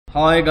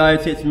Hi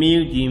guys, it's me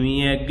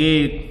Jimmy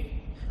again.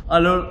 A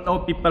lot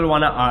of people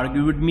wanna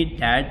argue with me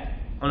that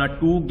on a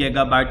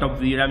 2GB of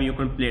VRAM you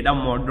can play the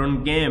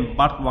modern game,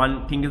 but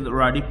one thing is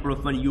already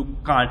proven you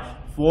can't.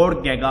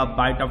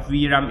 4GB of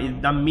VRAM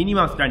is the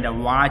minimum standard.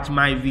 Watch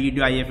my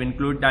video, I have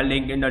included the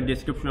link in the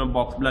description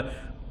box below.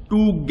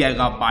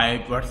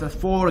 2GB versus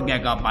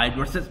 4GB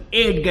versus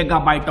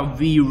 8GB of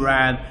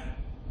VRAM.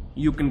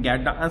 You can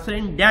get the answer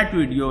in that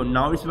video.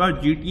 Now it's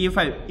about GTA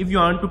 5. If you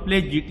want to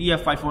play GTA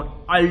 5 on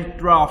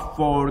Ultra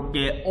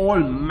 4K, all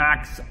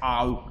max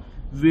out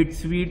with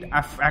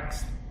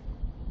SweetFX,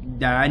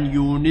 then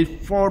you need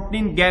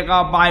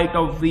 14GB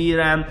of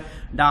VRAM.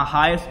 The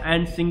highest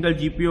end single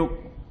GPU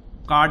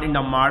card in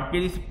the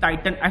market is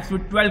Titan X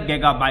with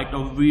 12GB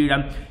of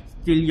VRAM.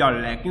 Still you're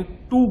lacking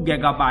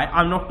 2GB.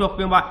 I'm not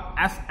talking about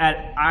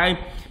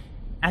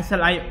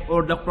SLI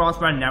or the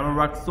Crossfire never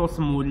works so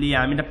smoothly.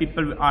 I mean, the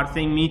people are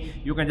saying me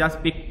you can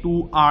just pick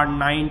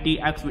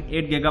 2R90X with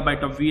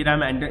 8GB of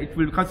VRAM and it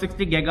will become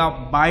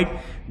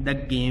 60GB. The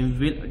game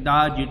will,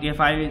 the GTA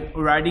 5 is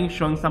already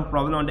showing some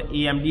problem on the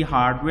AMD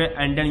hardware,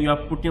 and then you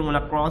are putting on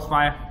a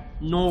Crossfire.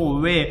 No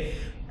way.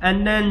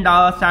 And then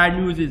the sad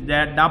news is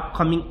that the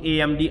upcoming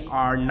AMD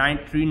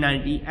R9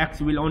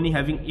 390X will only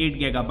having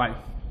 8GB.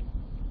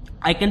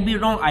 I can be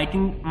wrong. I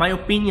think my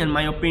opinion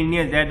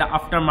is that the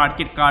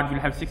aftermarket card will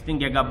have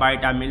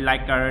 16GB. I mean,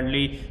 like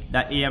currently the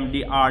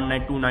AMD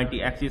R9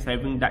 290X is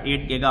having the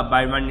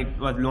 8GB when it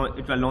was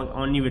launched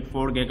only with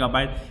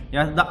 4GB.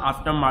 Yes, the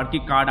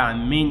aftermarket card, I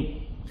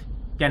mean,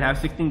 can have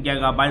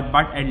 16GB,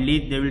 but at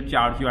least they will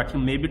charge you, I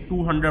think, maybe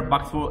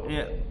 $200 for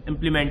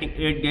implementing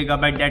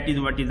 8GB. That is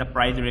what is the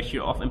price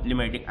ratio of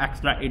implementing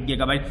extra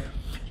 8GB.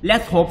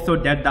 Let's hope so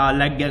that the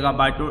like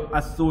Gigabyte or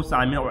Asus,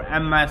 I mean, or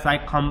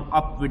MSI come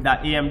up with the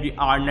AMD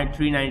R9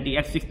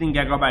 390X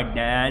 16GB.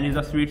 Then is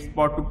a sweet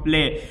spot to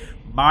play.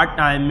 But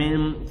I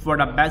mean, for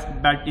the best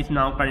bet is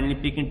now currently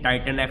picking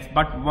Titan X.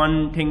 But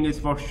one thing is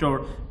for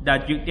sure, the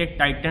GTA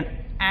Titan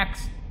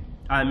X,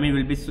 I mean,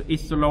 will be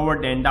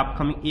slower than the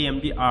upcoming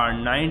AMD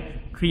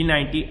R9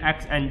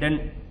 390X, and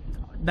then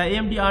the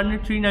AMD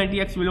R9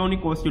 390X will only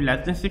cost you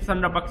less than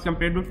 $600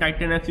 compared to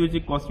Titan X, usually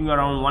costing you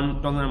around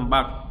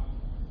 $1,000.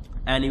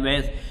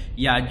 Anyways,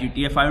 yeah,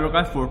 GTA 5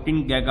 requires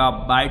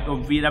 14GB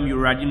of VRAM. You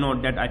already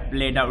know that I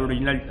played the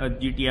original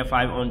GTA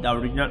 5 on the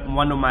original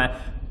one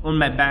on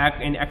my back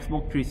in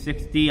Xbox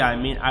 360. I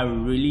mean, I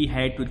really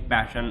hate with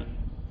passion.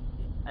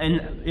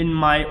 And in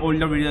my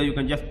older video, you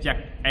can just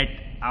check it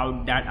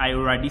out that I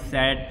already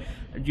said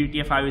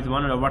GTA 5 is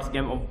one of the worst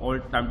games of all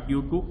time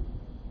due to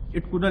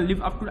it couldn't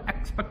live up to the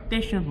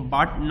expectation.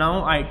 But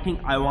now I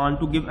think I want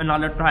to give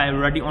another try.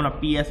 Already on a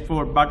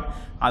PS4, but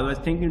I was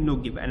thinking to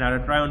give another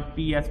try on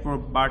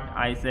PS4, but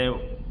I say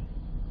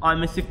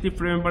I'm a 60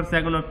 frames per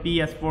second on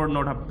PS4,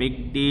 not a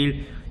big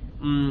deal.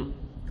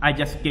 I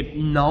just skip.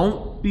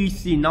 Now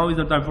PC, now is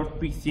the time for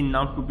PC.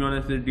 Now, to be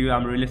honest with you,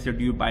 I'm really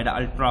seduced by the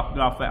ultra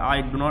graphics.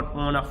 I do not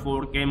own a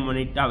 4K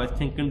monitor. I was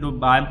thinking to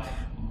buy,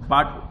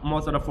 but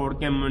most of the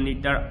 4K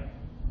monitor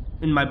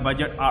in my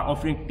budget are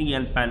offering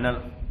TL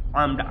panel.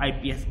 I'm the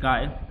IPS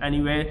guy.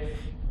 Anyway,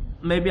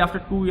 maybe after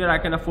 2 years I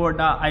can afford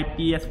the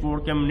IPS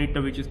 4K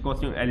monitor, which is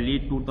costing at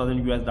least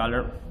 $2,000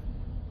 US.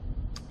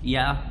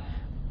 Yeah,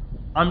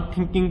 I'm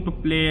thinking to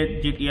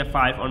play GTA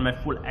 5 on my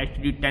full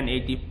HD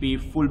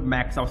 1080p full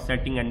max out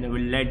setting, and I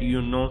will let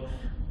you know.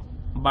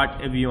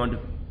 But if you want to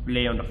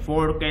play on the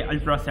 4K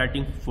ultra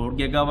setting,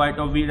 4GB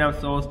of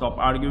VRAM, so stop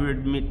arguing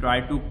with me.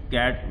 Try to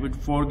get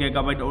with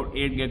 4GB or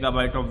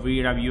 8GB of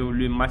VRAM, you will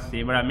be much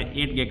safer. I mean,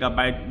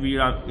 8GB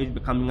VRAM is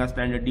becoming a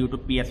standard due to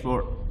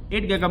PS4.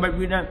 8GB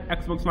VRAM,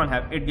 Xbox One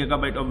have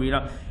 8GB of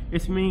VRAM.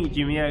 It's me,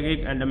 Jimmy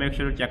again, and make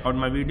sure to check out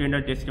my video in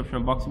the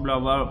description box below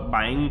about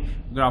buying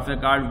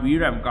graphic card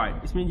VRAM card.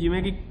 It's me,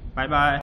 Jimmy. Bye bye.